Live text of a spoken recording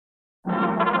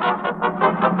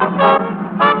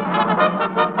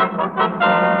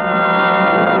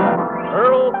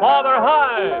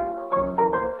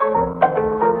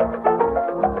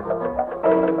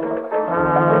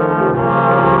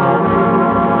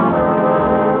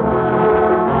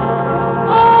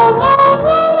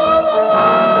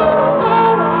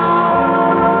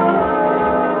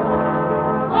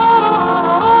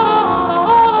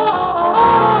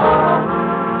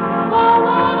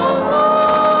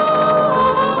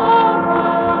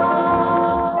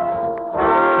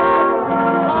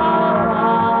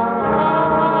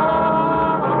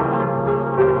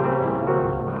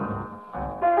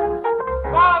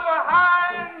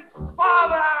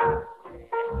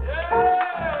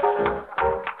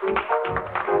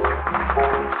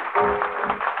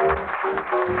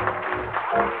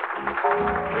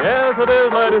Yes, it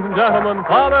is, ladies and gentlemen,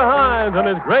 Father Hines and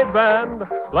his great band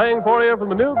playing for you from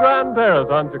the new Grand Terrace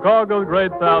on Chicago's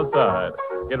Great South Side.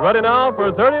 Get ready now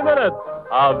for 30 minutes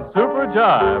of Super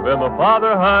Jive in the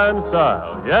Father Hines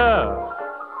style. Yeah.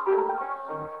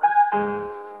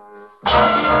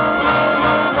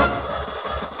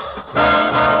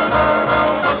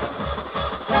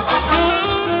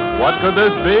 What could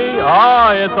this be?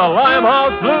 Ah, it's a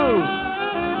Limehouse Blues.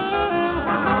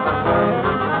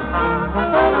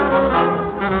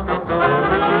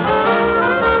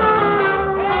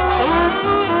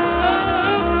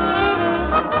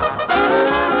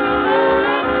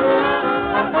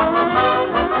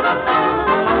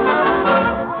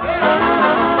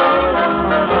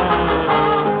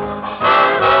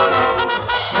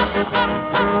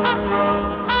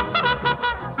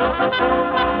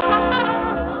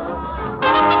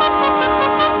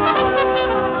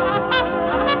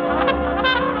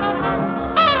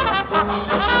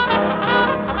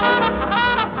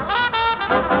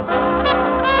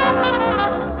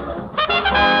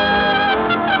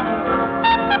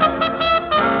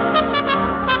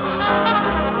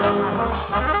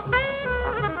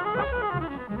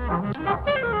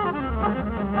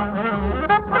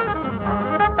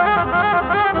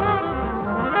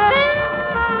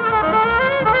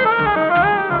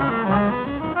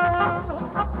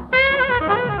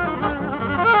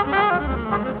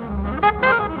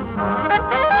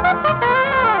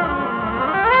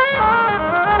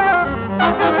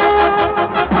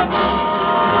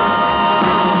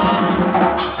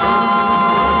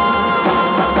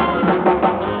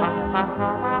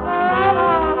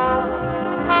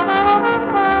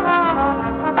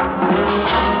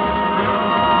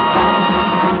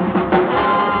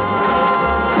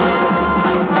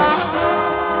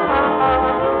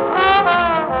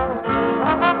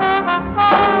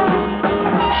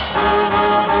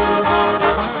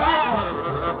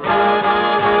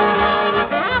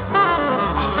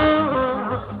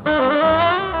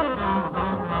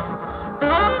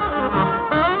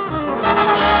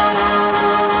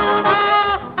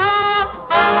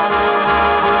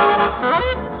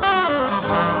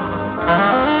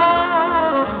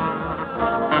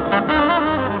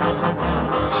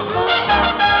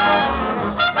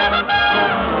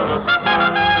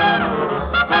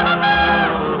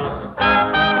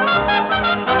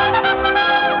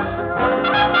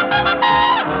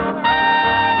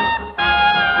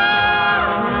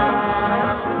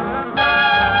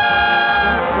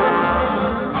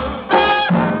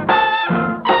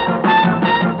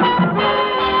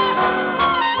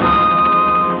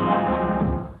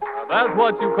 That's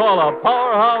what you call a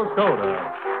powerhouse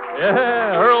coda.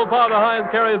 Yeah, Earl Father Hines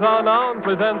carries on now and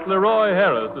presents Leroy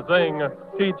Harris to sing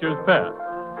Teacher's Pet.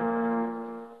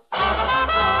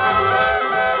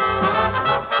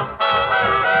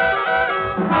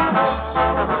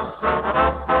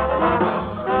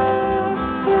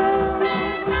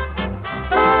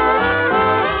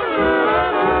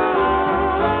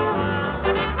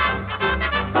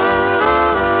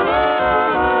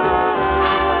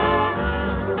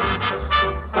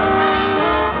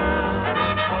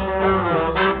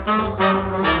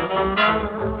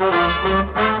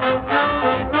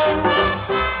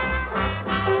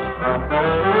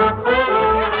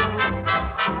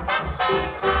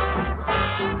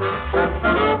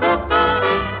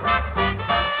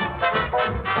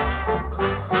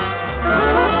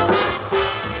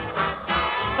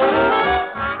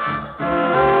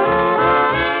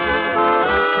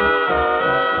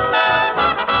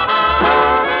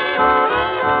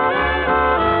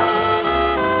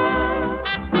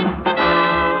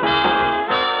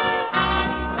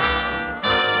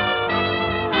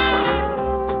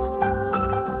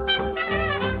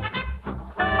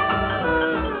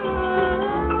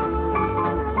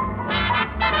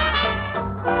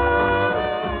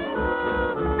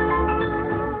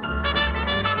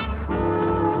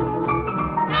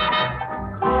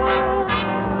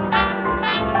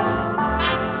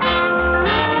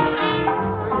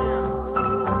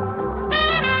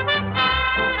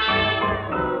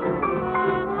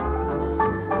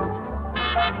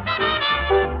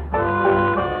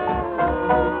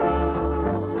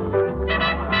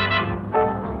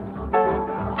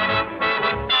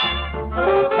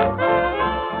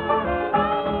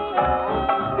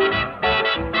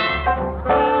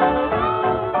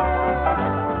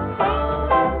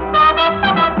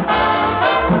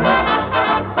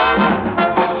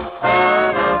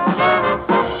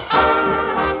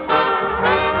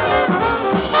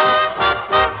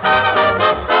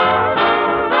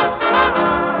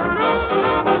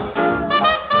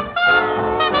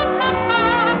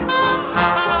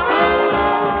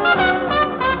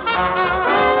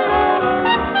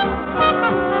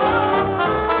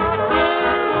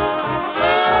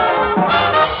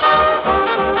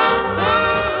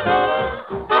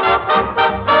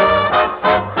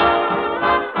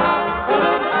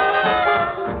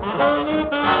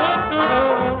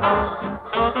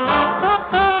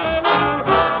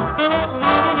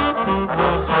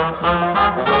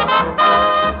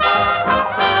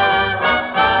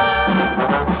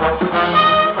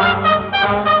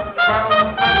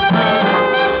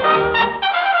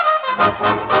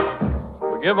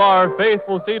 Give our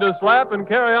faithful seat a slap and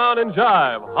carry on in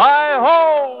jive.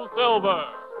 Hi-ho, Silver!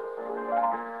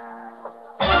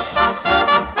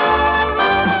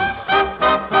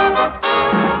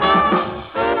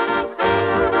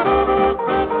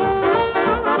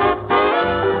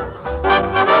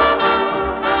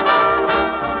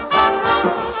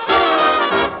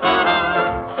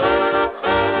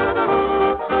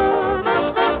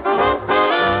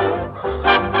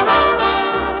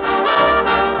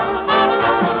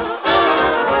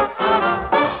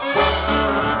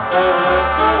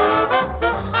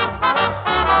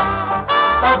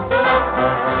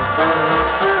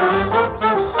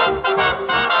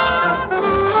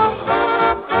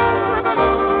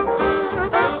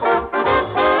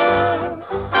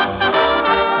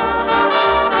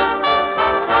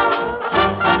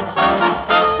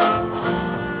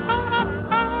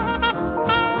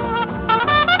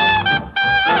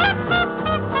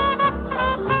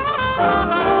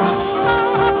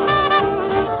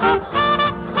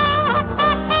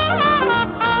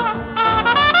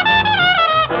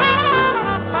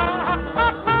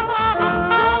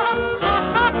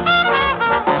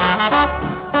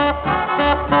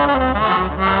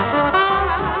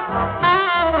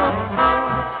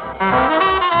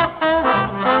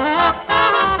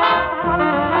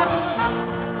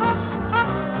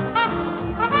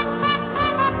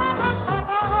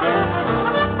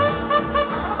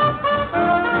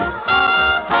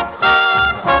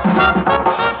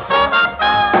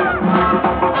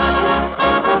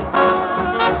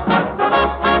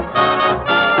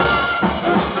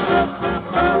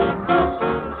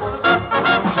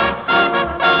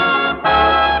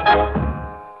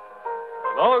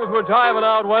 Jiving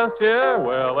out west here,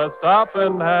 well, let's stop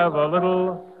and have a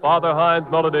little Father Hines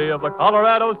melody of the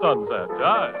Colorado sunset.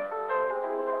 Jive.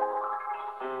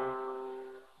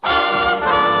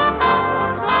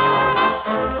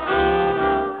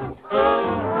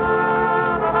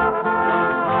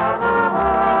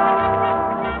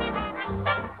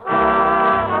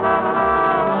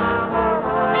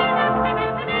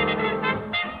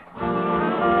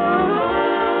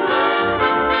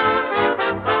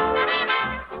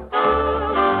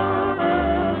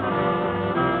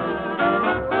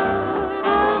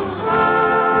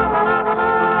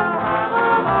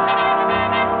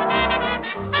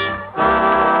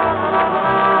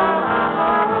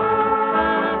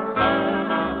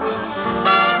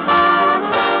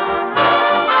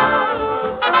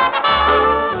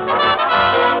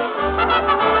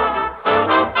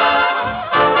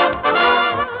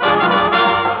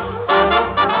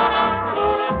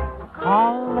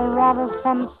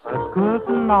 Good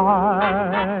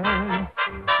night,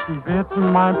 bit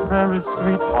my very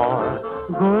sweetheart.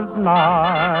 Good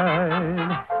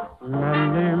night.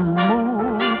 Many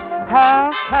moons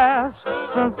have passed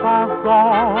since I've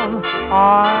gone.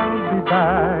 I'll be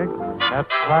back at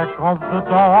crack of the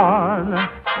dawn.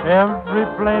 Every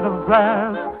blade of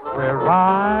grass where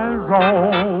I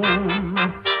roam,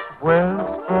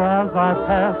 whisper as I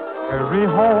pass, hurry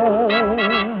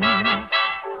home.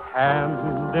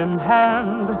 Hand in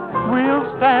hand,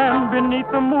 we'll stand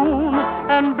beneath the moon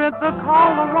and bid the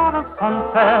Colorado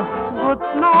sunset good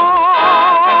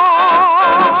night.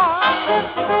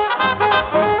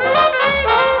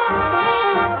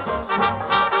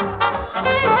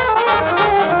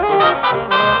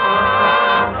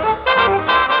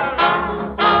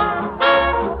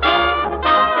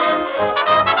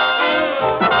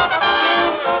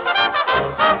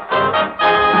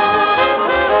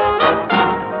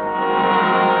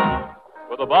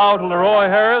 Bow to Leroy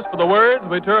Harris for the words.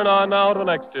 We turn on now to the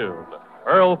next tune.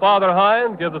 Earl Father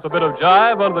Hines gives us a bit of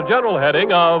jive under the general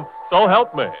heading of So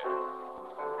Help Me.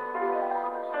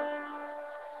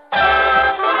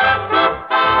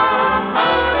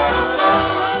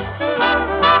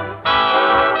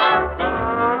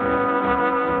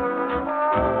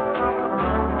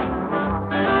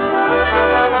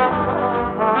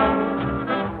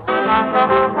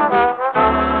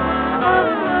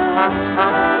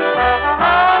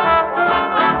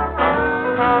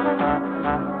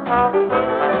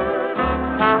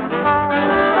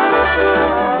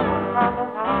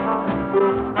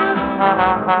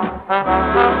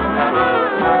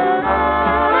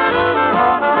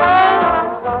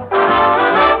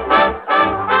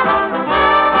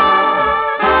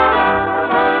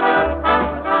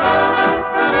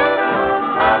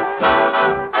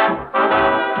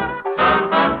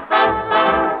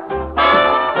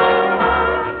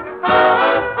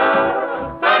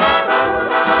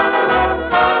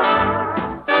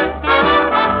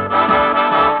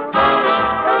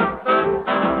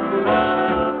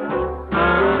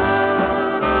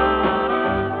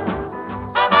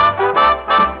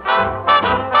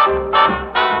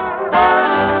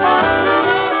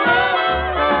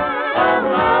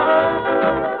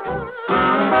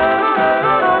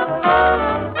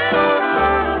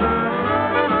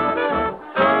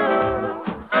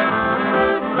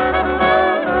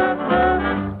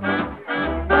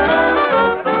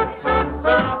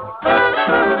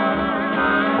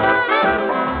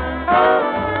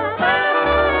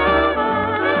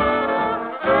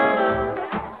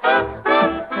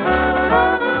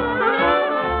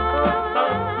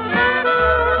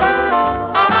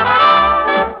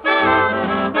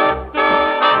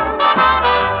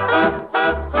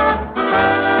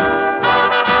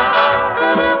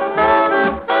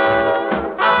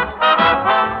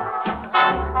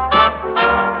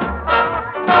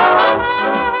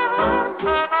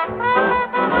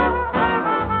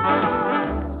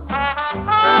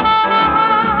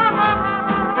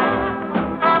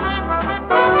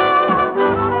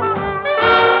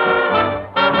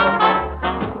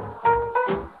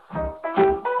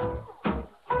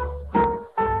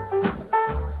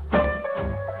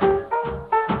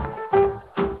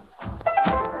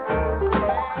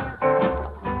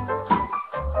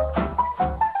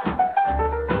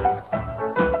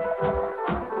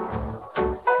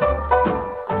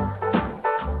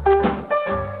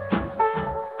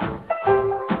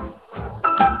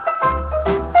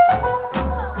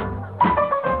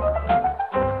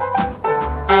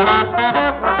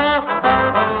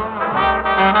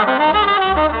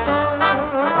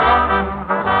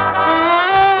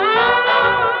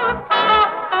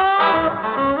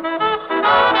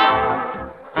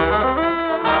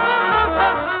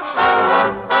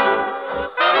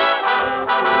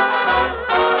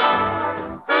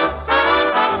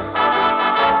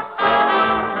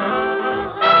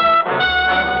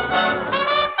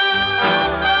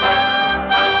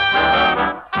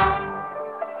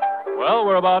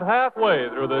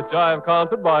 Jive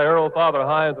concert by Earl Fatha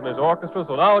Hines and his orchestra,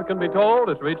 so now it can be told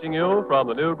it's reaching you from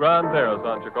the new Grand Terrace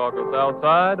on Chicago's South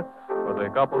Side, where the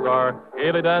couples are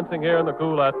gaily dancing here in the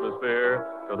cool atmosphere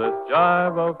to this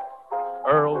Jive of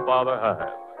Earl Fatha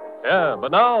Hines. Yeah,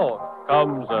 but now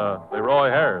comes Leroy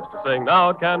Harris to sing Now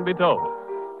It Can Be Told.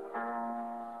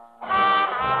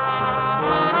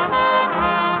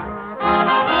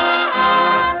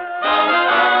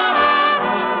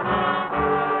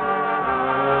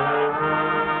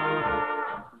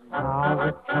 Now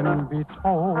it can be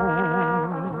told,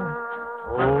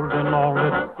 told in all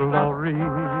its glory.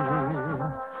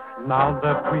 Now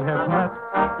that we have met,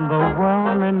 the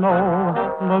world may know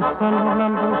the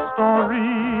sentimental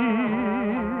story.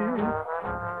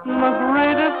 The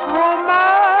greatest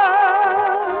romance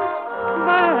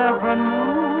they ever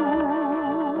knew,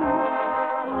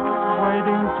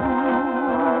 waiting to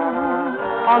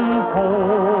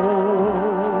unfold.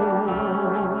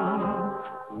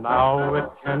 Now it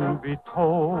can be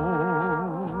told,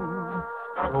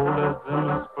 told as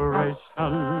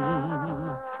inspiration.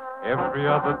 Every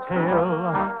other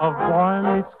tale of boy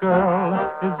meets girl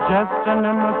is just an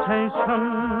imitation.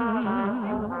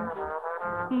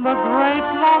 The great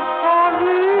love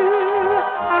story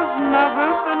has never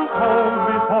been told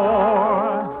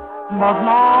before, but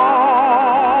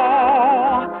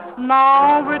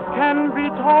now it can be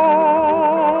told.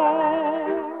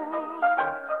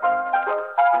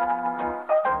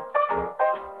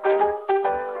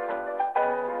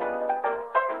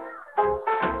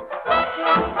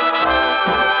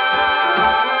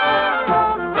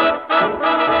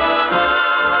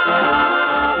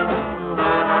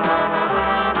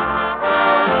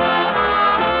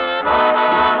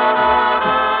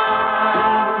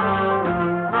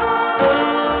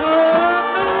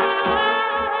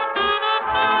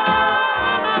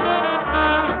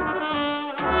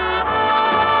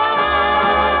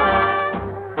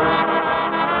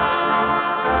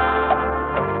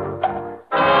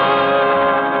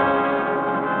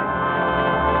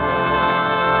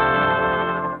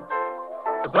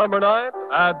 Summer night,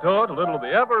 add to it a little of the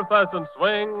effervescent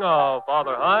swing of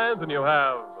Fatha Hines, and you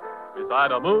have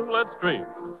Beside a Moonlit Stream.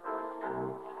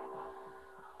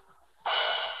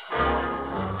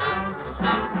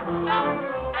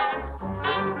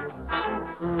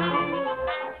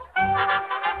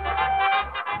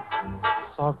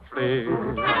 Softly,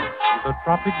 the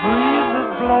tropic breeze is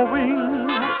blowing,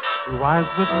 your eyes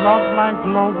with love light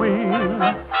glowing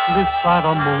beside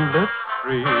a moonlit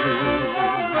stream.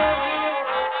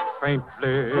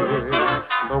 Faintly,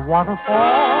 the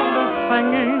waterfall is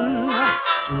singing,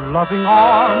 two loving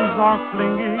arms are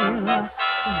clinging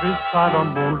beside a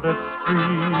moonlit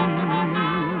stream.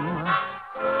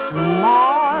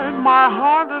 Tonight, my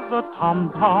heart is a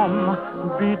tom-tom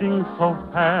beating so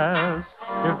fast.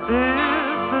 If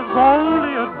this is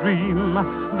only a dream,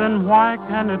 then why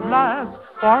can it last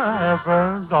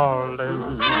forever,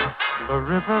 darling? The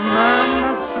river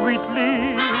murmurs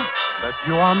sweetly that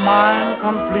you are mine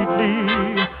completely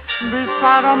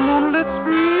beside a moonlit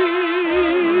stream.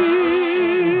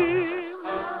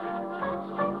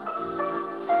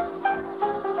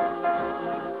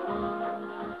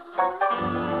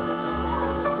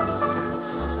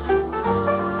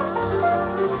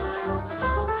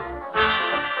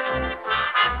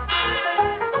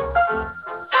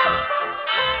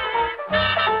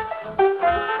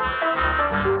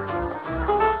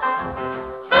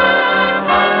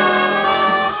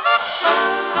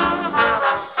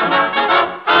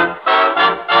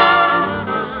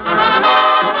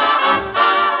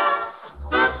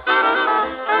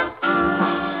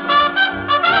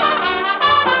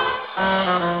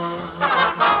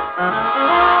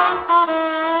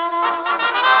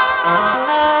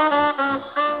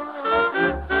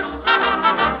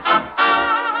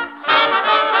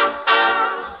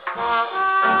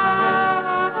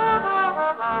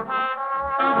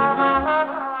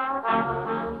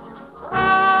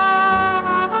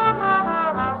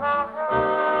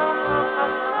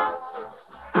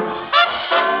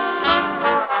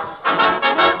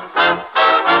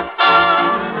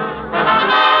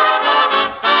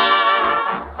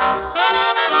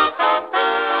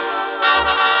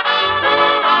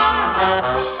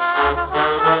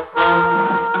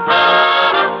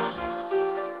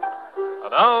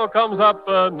 Comes up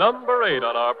number 8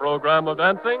 on our program of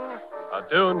dancing, a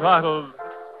tune titled,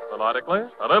 melodically,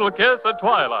 A Little Kiss at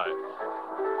Twilight.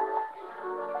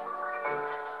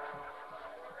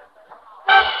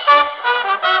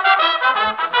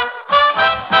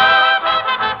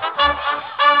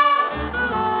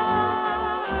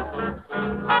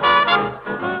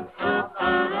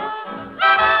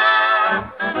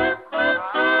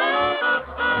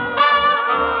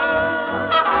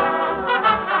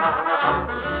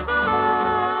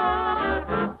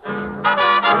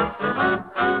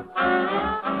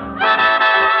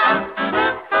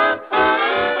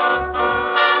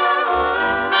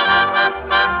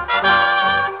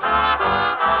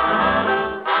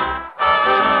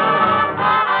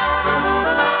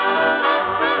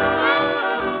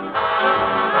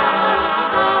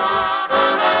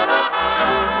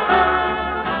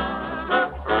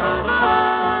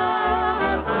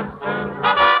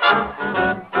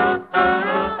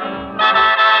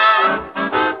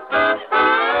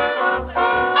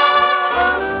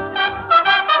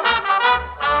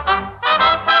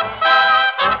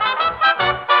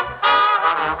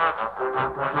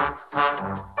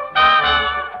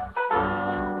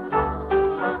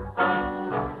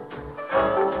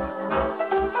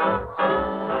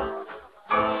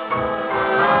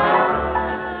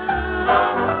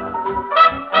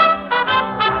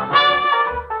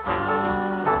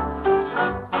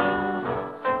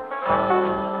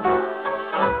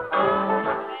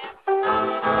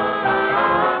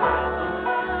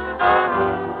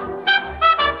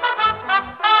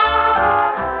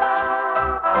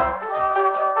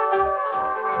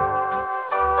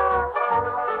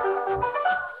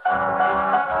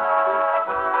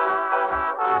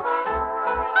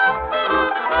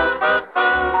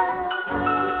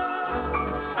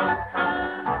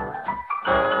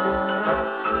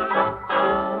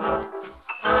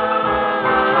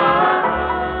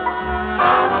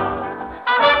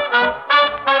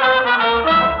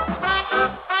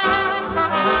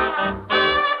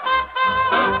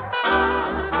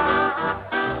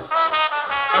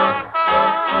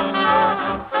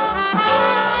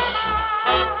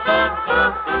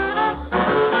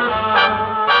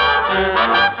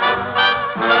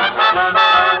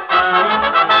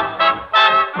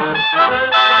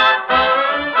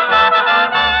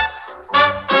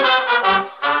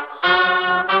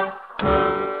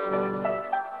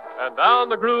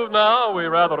 the groove now, we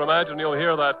rather imagine you'll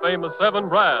hear that famous 7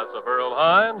 brass of Earl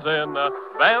Hines in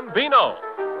Bambino.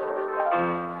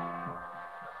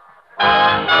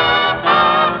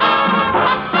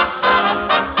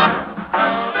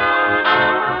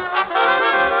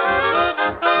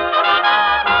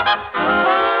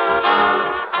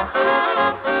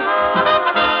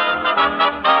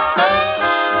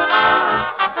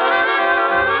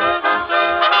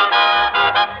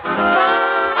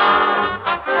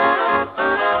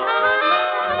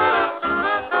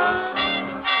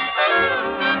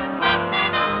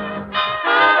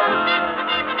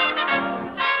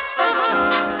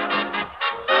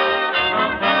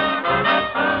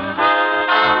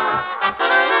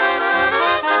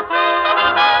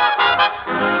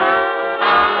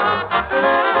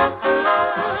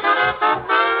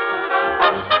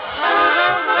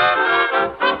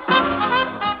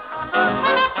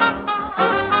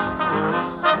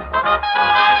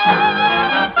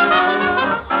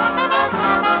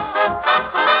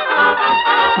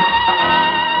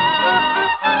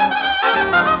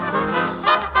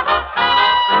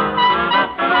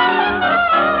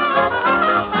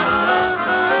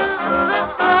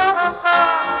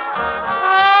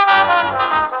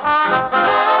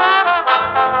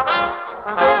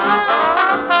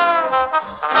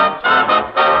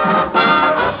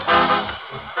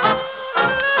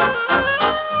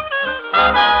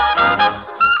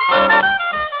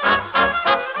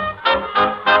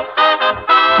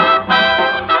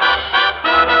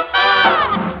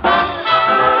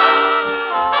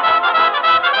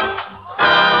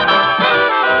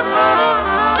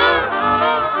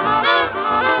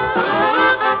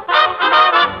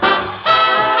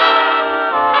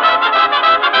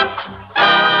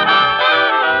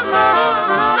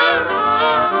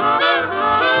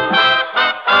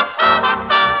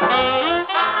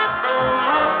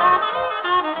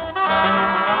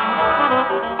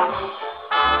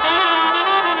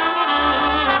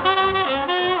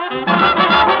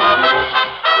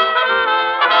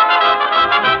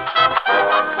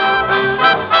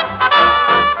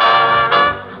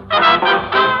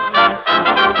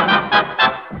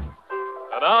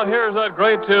 Here's that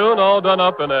great tune all done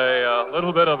up in a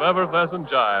little bit of effervescent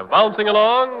jive, bouncing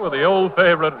along with the old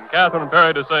favorite and Catherine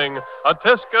Perry to sing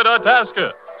A-Tisket,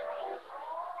 A-Tasket.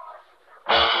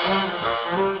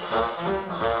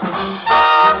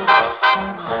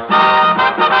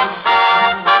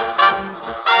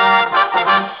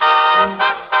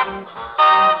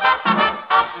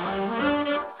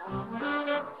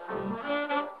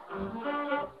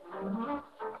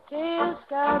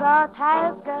 Tisket,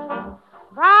 A-Tasket,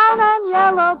 brown and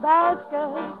yellow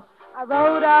basket. I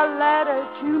wrote a letter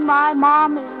to my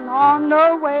mom, and on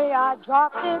the way I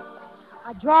dropped it.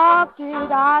 I dropped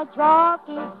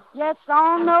it. Yes,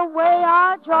 on the way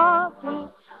I dropped it.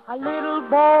 A little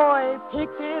boy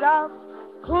picked it up,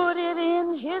 put it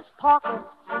in his pocket.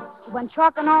 He went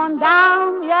trucking on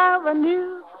down the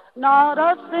avenue, not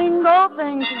a single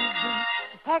thing to do.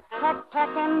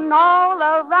 Pecking all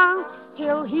around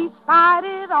till he spied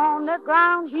it on the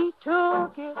ground. He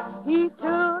took it,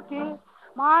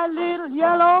 my little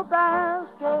yellow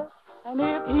basket. And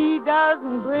if he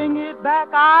doesn't bring it back,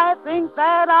 I think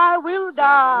that I will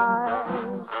die.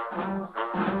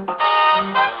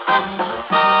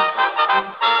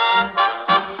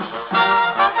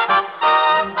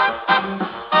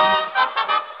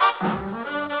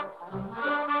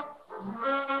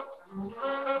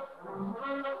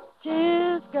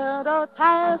 Tisket,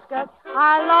 A-Tasket,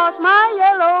 I lost my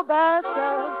yellow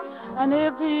basket. And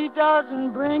if he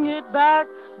doesn't bring it back,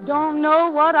 don't know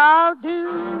what I'll do.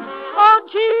 Oh,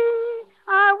 gee,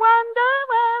 I wonder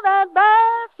where that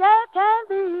basket can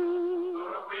be.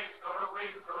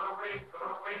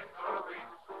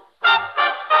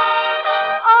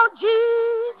 Oh,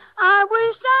 gee, I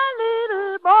wish that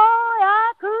little boy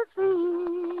I could see.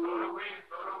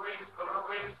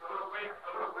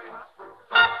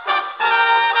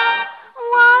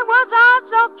 Why was I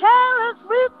so careless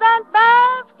with that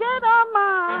basket of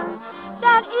mine?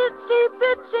 That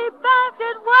itsy-bitsy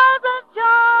basket was a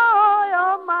joy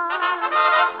of mine.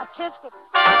 A-Tisket,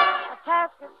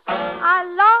 A-Tasket, I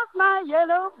lost my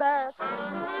yellow basket.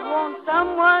 Won't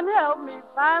someone help me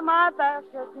find my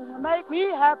basket and make me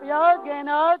happy again?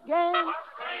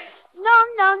 No,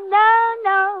 no, no,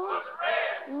 no.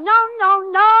 No, no,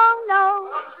 no, no.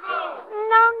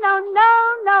 No, no, no,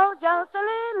 no, just a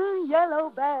little yellow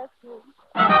basket.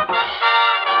 A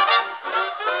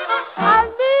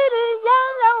little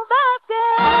yellow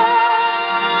basket.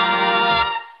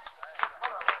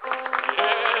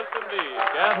 Yes, indeed.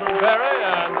 Catherine Perry,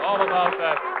 and all about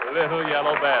that little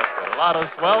yellow basket. A lot of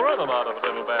swell rhythm out of a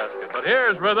little basket. But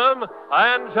here's rhythm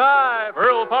and jive,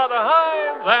 Earl Fatha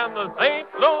Hines and the St.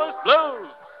 Louis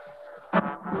Blues.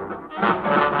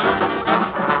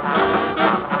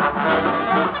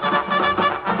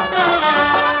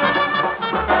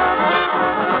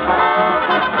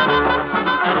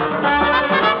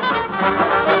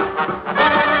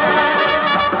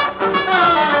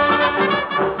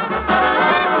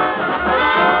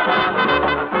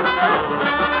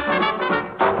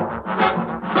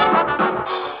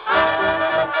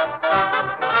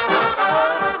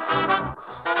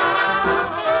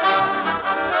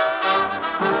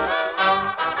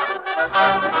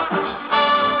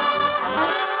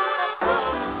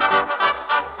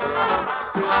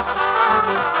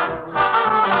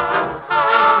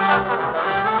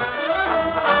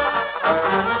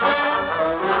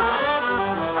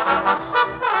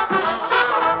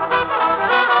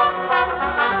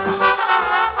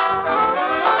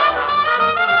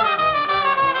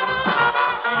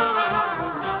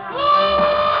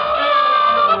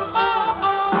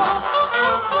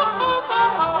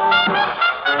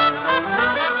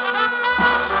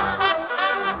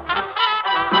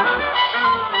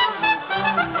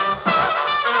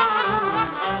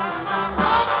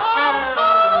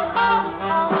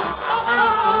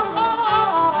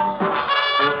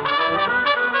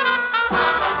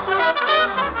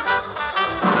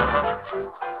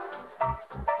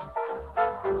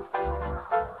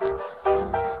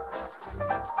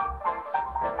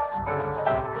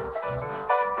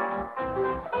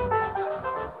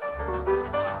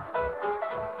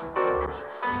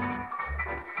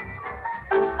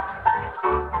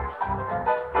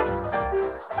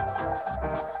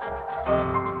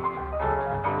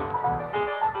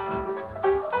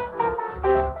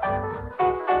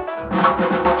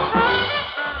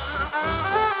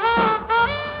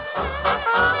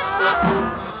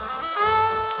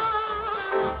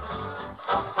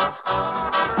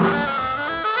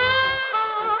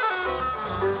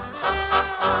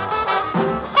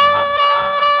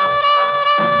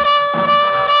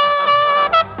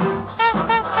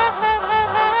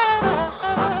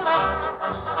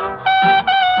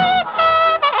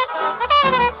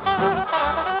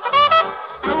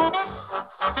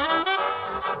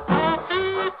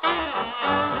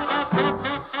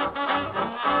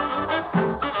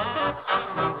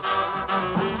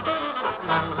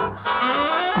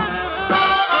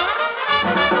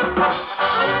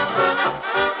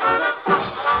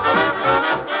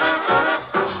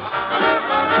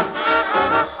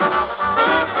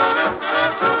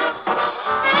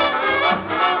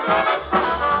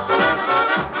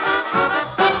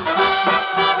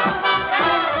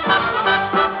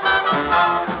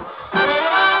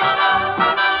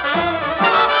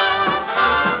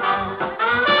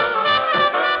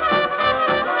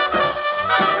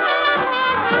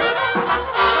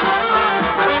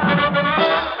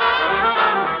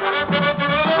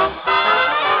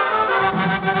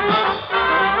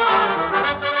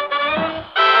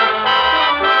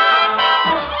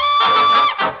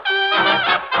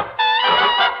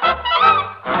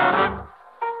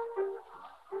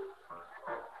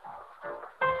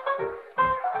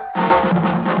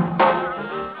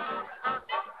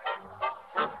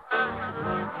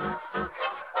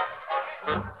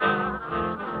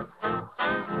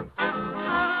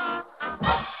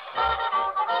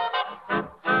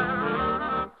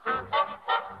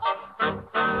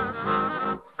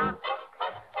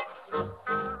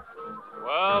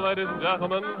 Ladies and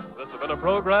gentlemen, this has been a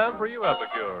program for you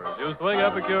epicures. You swing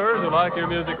epicures who like your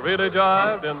music really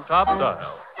jived in top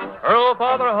style. Earl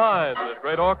Fatha Hines and his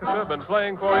great orchestra have been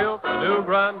playing for you the new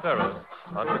Grand Terrace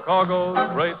on Chicago's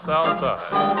Great South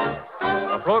Side.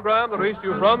 A program that reached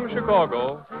you from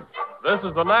Chicago. This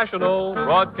is the National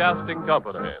Broadcasting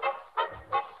Company.